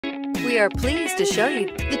We are pleased to show you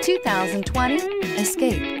the 2020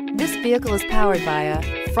 Escape. This vehicle is powered by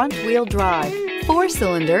a front-wheel drive,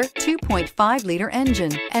 4-cylinder, 2.5-liter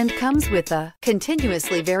engine and comes with a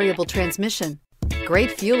continuously variable transmission.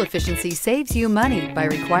 Great fuel efficiency saves you money by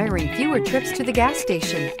requiring fewer trips to the gas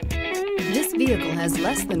station. This vehicle has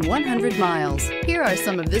less than 100 miles. Here are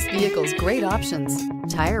some of this vehicle's great options: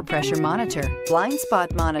 tire pressure monitor, blind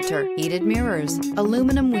spot monitor, heated mirrors,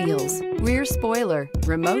 aluminum wheels, rear spoiler,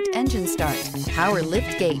 remote engine start, power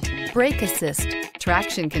lift gate, brake assist,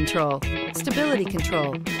 traction control, stability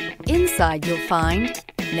control. Inside you'll find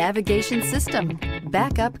navigation system,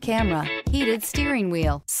 backup camera, heated steering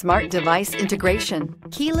wheel, smart device integration,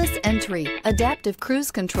 keyless entry, adaptive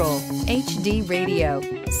cruise control, HD radio,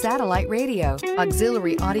 satellite radio,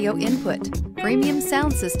 auxiliary audio input, premium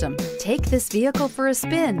sound system. Take this vehicle for a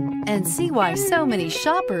spin and see why so many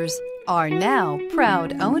shoppers are now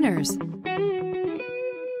proud owners.